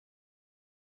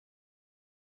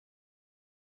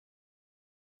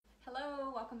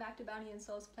Hello, welcome back to Bounty and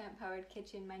Soul's Plant Powered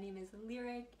Kitchen. My name is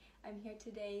Lyric. I'm here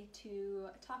today to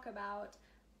talk about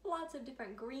lots of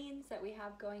different greens that we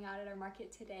have going out at our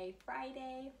market today,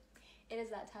 Friday. It is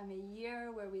that time of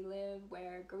year where we live,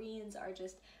 where greens are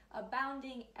just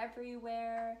abounding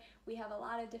everywhere. We have a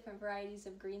lot of different varieties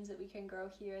of greens that we can grow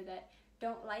here that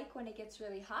don't like when it gets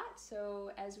really hot.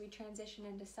 So as we transition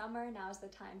into summer, now is the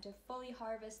time to fully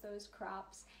harvest those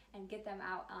crops and get them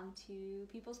out onto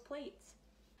people's plates.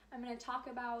 I'm going to talk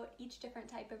about each different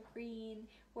type of green,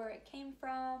 where it came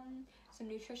from, some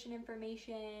nutrition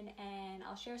information, and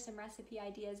I'll share some recipe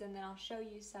ideas, and then I'll show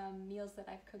you some meals that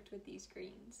I've cooked with these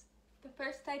greens. The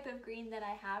first type of green that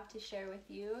I have to share with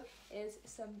you is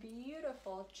some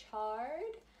beautiful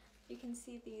chard. You can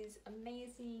see these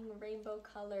amazing rainbow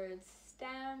colored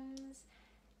stems,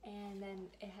 and then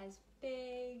it has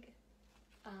big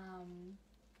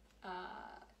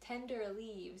tender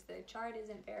leaves. The chard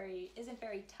isn't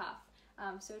very tough.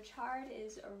 So chard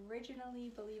is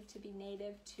originally believed to be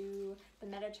native to the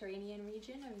Mediterranean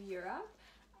region of Europe.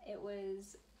 It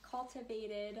was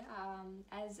cultivated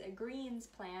as a greens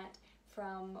plant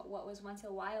from what was once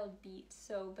a wild beet.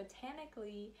 So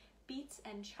botanically, beets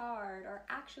and chard are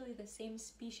actually the same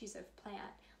species of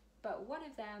plant, but one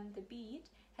of them, the beet,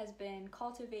 has been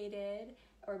cultivated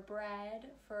or bred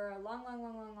for a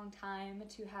long time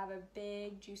to have a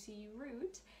big juicy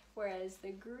root, whereas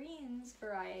the greens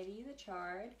variety, the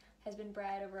chard, has been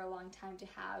bred over a long time to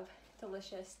have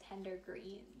delicious tender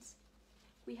greens.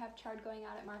 We have chard going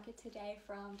out at market today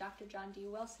from Dr. John D.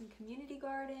 Wilson Community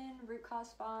Garden, Root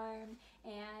Cause Farm,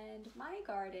 and my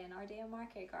garden, our Day of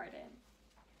Market garden.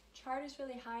 Chard is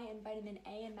really high in vitamin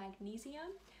A and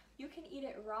magnesium. You can eat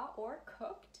it raw or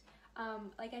cooked.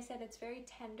 Like I said, it's very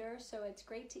tender, so it's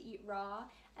great to eat raw,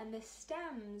 and the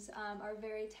stems are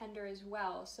very tender as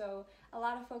well. So a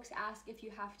lot of folks ask if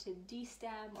you have to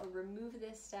de-stem or remove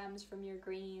the stems from your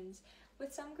greens.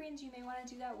 With some greens you may want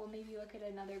to do that. We'll maybe look at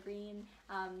another green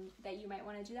that you might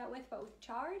want to do that with, but with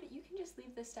chard you can just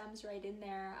leave the stems right in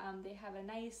there. They have a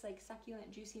nice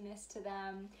succulent juiciness to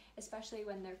them, especially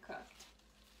when they're cooked.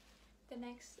 The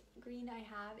next green I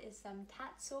have is some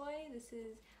tatsoi. This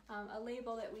is a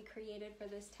label that we created for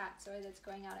this tatsoi that's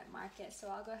going out at market. So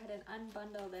I'll go ahead and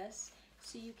unbundle this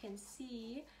so you can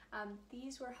see.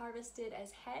 These were harvested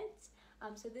as heads.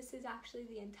 So this is actually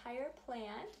the entire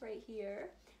plant right here.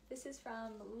 This is from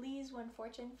Lee's One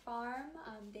Fortune Farm.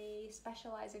 They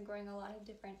specialize in growing a lot of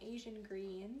different Asian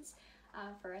greens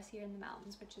for us here in the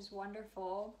mountains, which is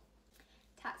wonderful.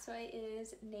 Tatsoi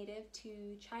is native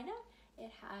to China. It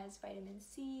has vitamin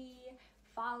C,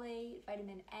 folate,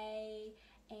 vitamin A,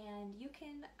 and you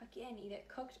can, again, eat it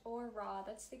cooked or raw.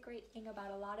 That's the great thing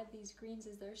about a lot of these greens,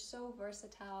 is they're so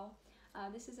versatile.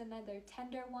 This is another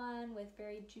tender one with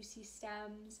very juicy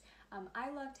stems.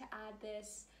 I love to add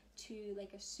this to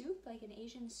like a soup, like an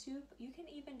Asian soup. You can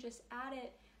even just add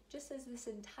it just as this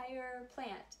entire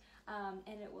plant,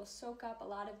 and it will soak up a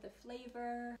lot of the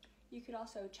flavor. You could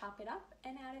also chop it up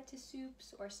and add it to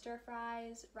soups or stir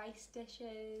fries, rice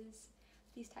dishes,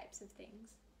 these types of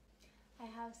things. I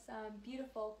have some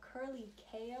beautiful curly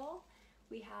kale.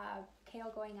 We have kale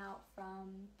going out from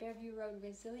Fairview Road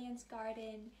Resilience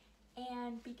Garden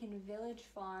and Beacon Village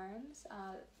Farms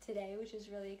today, which is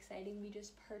really exciting. We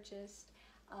just purchased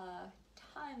a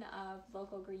ton of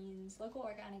local greens, local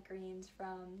organic greens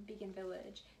from Beacon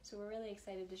Village, so we're really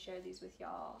excited to share these with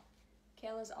y'all.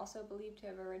 Kale is also believed to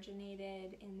have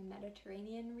originated in the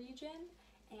Mediterranean region,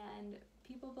 and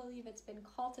people believe it's been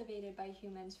cultivated by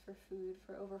humans for food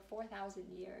for over 4,000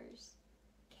 years.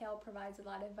 Kale provides a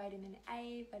lot of vitamin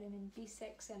A, vitamin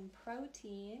B6, and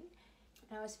protein.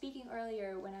 And I was speaking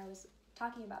earlier when I was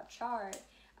talking about chard,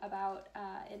 about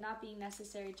it not being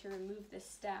necessary to remove the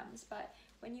stems, but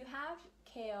when you have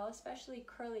kale, especially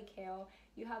curly kale,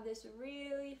 you have this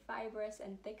really fibrous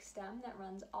and thick stem that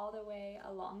runs all the way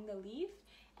along the leaf,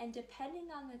 and depending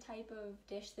on the type of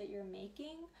dish that you're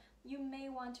making, you may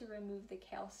want to remove the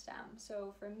kale stem.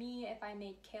 So for me, if I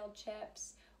make kale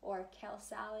chips or kale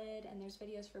salad, and there's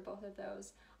videos for both of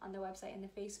those on the website and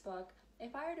the Facebook,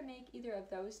 if I were to make either of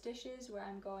those dishes where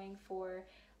I'm going for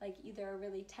like either a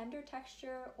really tender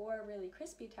texture or a really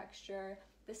crispy texture,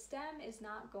 the stem is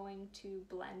not going to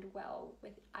blend well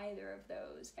with either of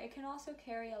those. It can also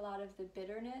carry a lot of the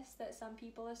bitterness that some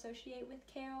people associate with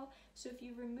kale. So if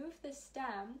you remove the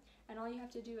stem, and all you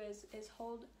have to do is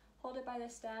hold it by the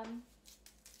stem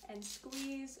and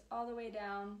squeeze all the way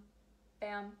down,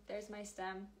 bam, there's my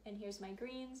stem, and here's my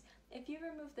greens. If you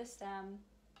remove the stem,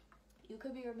 You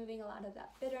could be removing a lot of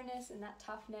that bitterness and that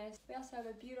toughness. We also have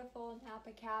a beautiful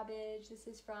Napa cabbage. This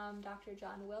is from Dr.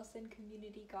 John Wilson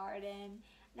Community Garden.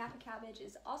 Napa cabbage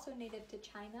is also native to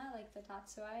China, like the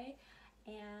tatsoi,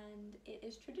 and it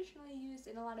is traditionally used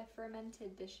in a lot of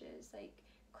fermented dishes like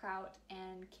kraut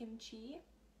and kimchi.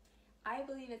 I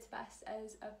believe it's best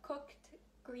as a cooked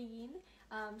green,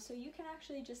 so you can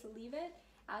actually just leave it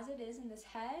as it is in this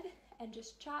head and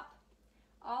just chop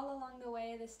all along the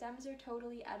way. The stems are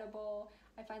totally edible.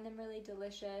 I find them really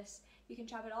delicious. You can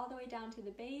chop it all the way down to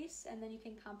the base, and then you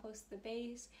can compost the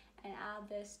base and add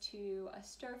this to a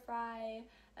stir fry,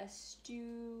 a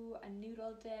stew, a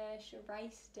noodle dish, a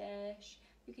rice dish.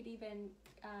 You could even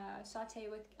saute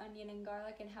with onion and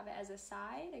garlic and have it as a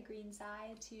side, a green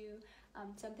side to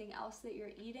something else that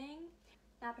you're eating.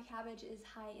 Napa cabbage is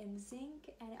high in zinc,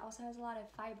 and it also has a lot of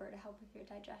fiber to help with your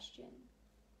digestion.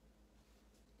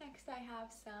 Next I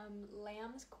have some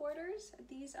lamb's quarters.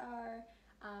 These are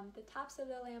the tops of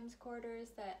the lamb's quarters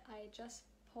that I just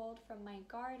pulled from my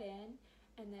garden,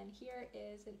 and then here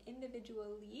is an individual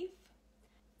leaf.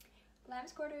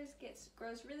 Lamb's quarters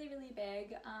grows really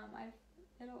big.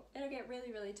 It'll get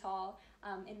really tall,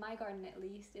 in my garden at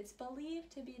least. It's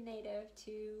believed to be native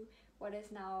to what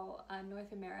is now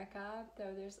North America,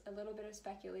 though there's a little bit of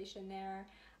speculation there.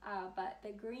 But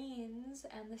the greens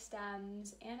and the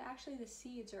stems and actually the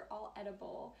seeds are all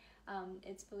edible.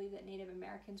 It's believed that Native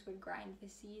Americans would grind the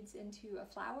seeds into a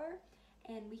flour,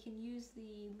 and we can use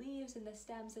the leaves and the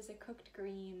stems as a cooked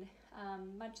green,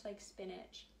 much like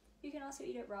spinach. You can also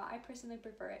eat it raw. I personally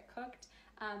prefer it cooked.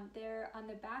 There on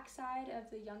the back side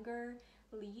of the younger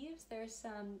leaves, there's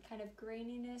some kind of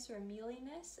graininess or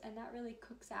mealiness, and that really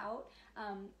cooks out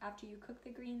after you cook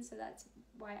the greens, so that's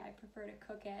why I prefer to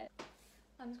cook it.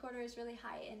 Lamb's quarter is really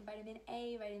high in vitamin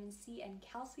A, vitamin C, and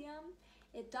calcium.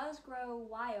 It does grow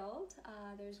wild.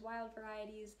 There's wild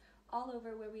varieties all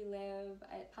over where we live.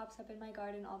 It pops up in my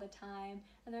garden all the time,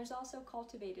 and there's also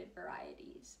cultivated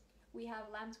varieties. We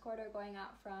have lamb's quarter going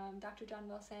out from Dr. John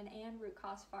Wilson and Root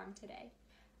Cause Farm today.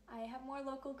 I have more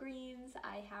local greens.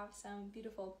 I have some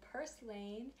beautiful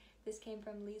purslane. This came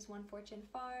from Lee's One Fortune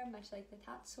Farm, much like the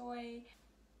tatsoi.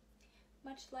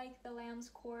 Much like the lamb's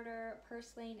quarter,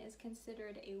 purslane is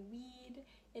considered a weed.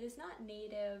 It is not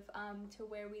native to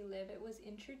where we live. It was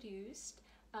introduced,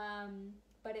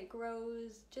 but it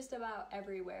grows just about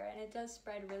everywhere, and it does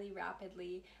spread really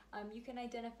rapidly. You can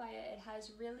identify it. It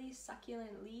has really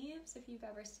succulent leaves. If you've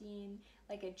ever seen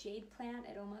like a jade plant,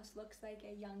 it almost looks like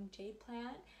a young jade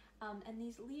plant. And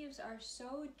these leaves are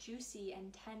so juicy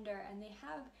and tender, and they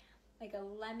have like a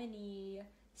lemony,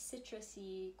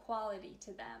 citrusy quality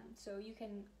to them. So you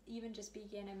can even just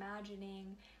begin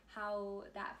imagining how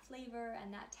that flavor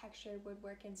and that texture would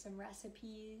work in some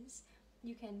recipes.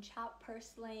 You can chop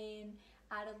purslane,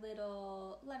 add a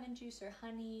little lemon juice or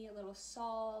honey, a little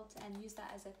salt, and use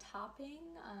that as a topping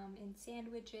in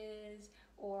sandwiches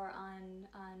or on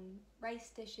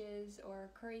rice dishes or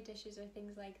curry dishes or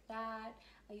things like that.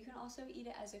 You can also eat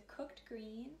it as a cooked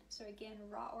green, so again,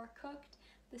 raw or cooked.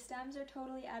 The stems are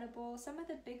totally edible. Some of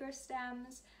the bigger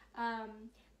stems,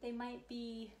 they might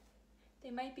be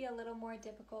a little more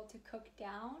difficult to cook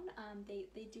down.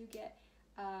 They do get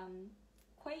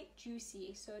quite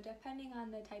juicy, so depending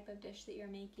on the type of dish that you're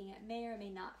making, it may or may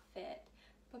not fit.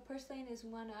 But purslane is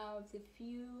one of the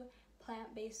few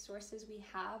plant-based sources we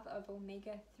have of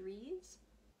omega-3s.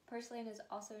 Purslane is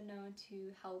also known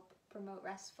to help promote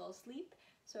restful sleep,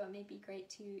 so it may be great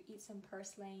to eat some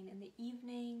purslane in the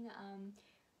evening,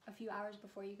 a few hours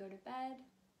before you go to bed.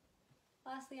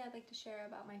 Lastly, I'd like to share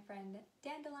about my friend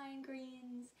Dandelion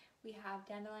greens. We have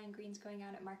dandelion greens going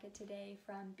out at market today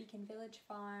from Beacon Village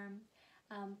Farm.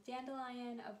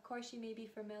 Dandelion, of course you may be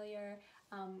familiar,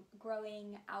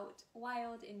 growing out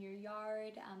wild in your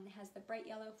yard. It has the bright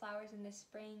yellow flowers in the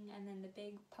spring, and then the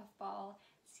big puffball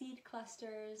seed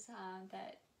clusters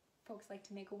that folks like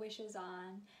to make wishes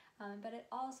on. But it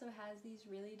also has these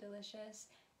really delicious,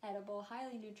 edible,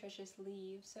 highly nutritious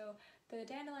leaves. So the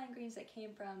dandelion greens that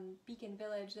came from Beacon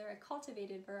Village, they're a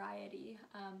cultivated variety.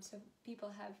 So people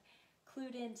have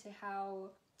clued into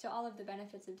all of the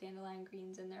benefits of dandelion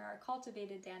greens, and there are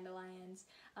cultivated dandelions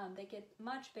that get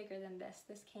much bigger than this.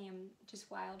 This came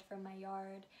just wild from my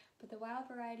yard, but the wild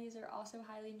varieties are also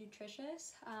highly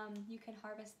nutritious. You can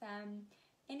harvest them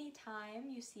anytime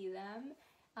you see them.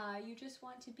 You just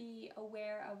want to be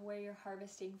aware of where you're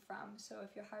harvesting from. So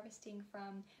if you're harvesting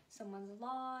from someone's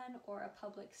lawn or a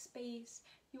public space,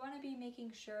 you want to be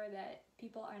making sure that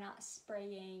people are not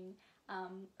spraying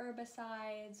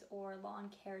herbicides or lawn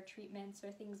care treatments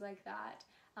or things like that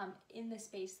in the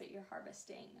space that you're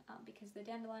harvesting, because the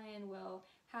dandelion will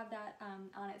have that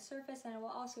on its surface, and it will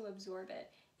also absorb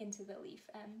it into the leaf,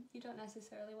 and you don't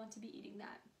necessarily want to be eating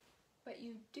that. But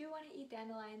you do want to eat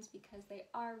dandelions because they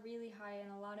are really high in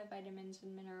a lot of vitamins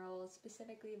and minerals,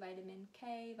 specifically vitamin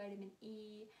K, vitamin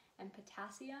E, and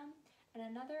potassium. And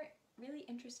another really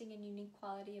interesting and unique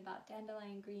quality about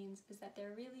dandelion greens is that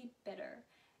they're really bitter.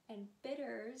 And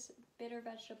bitters, bitter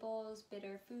vegetables,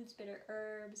 bitter foods, bitter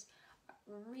herbs,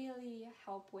 really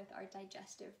help with our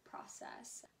digestive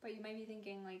process. But you might be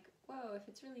thinking like, whoa, if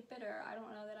it's really bitter, I don't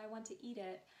know that I want to eat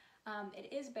it.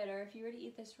 It is bitter. If you were to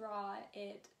eat this raw,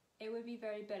 it would be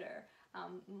very bitter.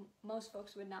 Most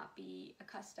folks would not be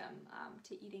accustomed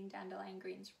to eating dandelion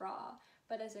greens raw.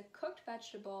 But as a cooked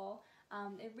vegetable,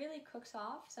 it really cooks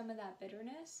off some of that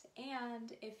bitterness,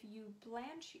 and if you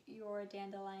blanch your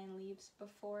dandelion leaves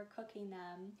before cooking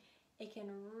them, it can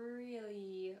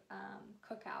really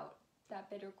cook out that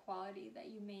bitter quality that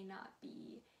you may not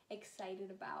be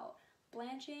excited about.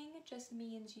 Blanching just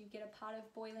means you get a pot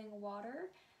of boiling water,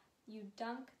 you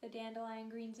dunk the dandelion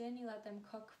greens in, you let them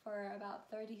cook for about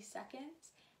 30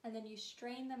 seconds, and then you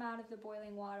strain them out of the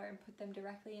boiling water and put them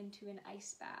directly into an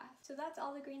ice bath. So that's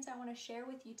all the greens I want to share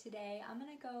with you today. I'm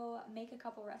going to go make a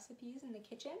couple recipes in the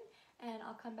kitchen, and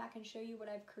I'll come back and show you what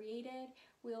I've created.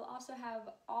 We'll also have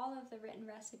all of the written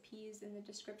recipes in the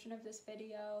description of this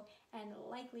video, and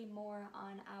likely more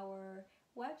on our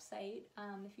website.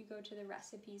 If you go to the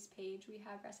recipes page, we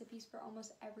have recipes for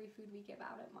almost every food we give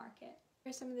out at market.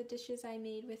 Here's some of the dishes I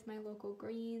made with my local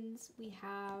greens. We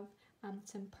have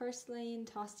some purslane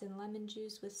tossed in lemon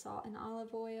juice with salt and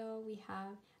olive oil. We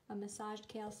have a massaged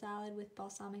kale salad with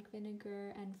balsamic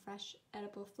vinegar and fresh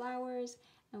edible flowers.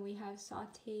 And we have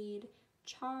sauteed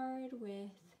chard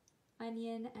with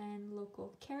onion and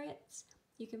local carrots.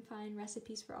 You can find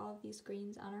recipes for all of these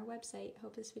greens on our website.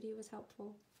 Hope this video was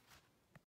helpful.